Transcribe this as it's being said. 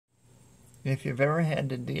If you've ever had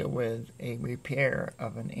to deal with a repair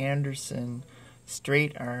of an Andersen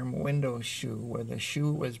straight arm window shoe where the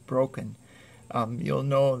shoe was broken, you'll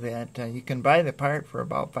know that you can buy the part for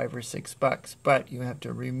about $5 or $6, but you have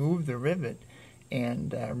to remove the rivet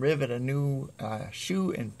and rivet a new shoe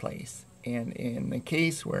in place. And in the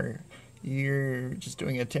case where you're just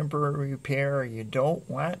doing a temporary repair or you don't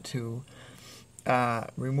want to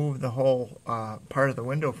remove the whole part of the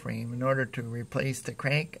window frame in order to replace the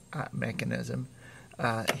crank mechanism,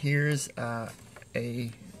 here's a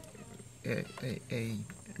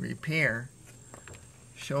repair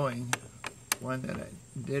showing one that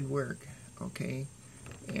did work, okay?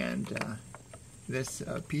 And this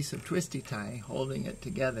piece of twisty tie holding it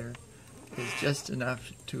together is just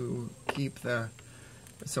enough to keep the...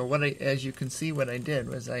 So as you can see, what I did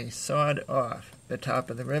was I sawed off the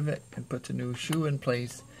top of the rivet and put the new shoe in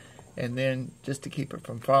place, and then just to keep it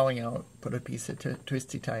from falling out, put a piece of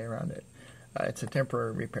twisty tie around it. It's a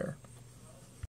temporary repair.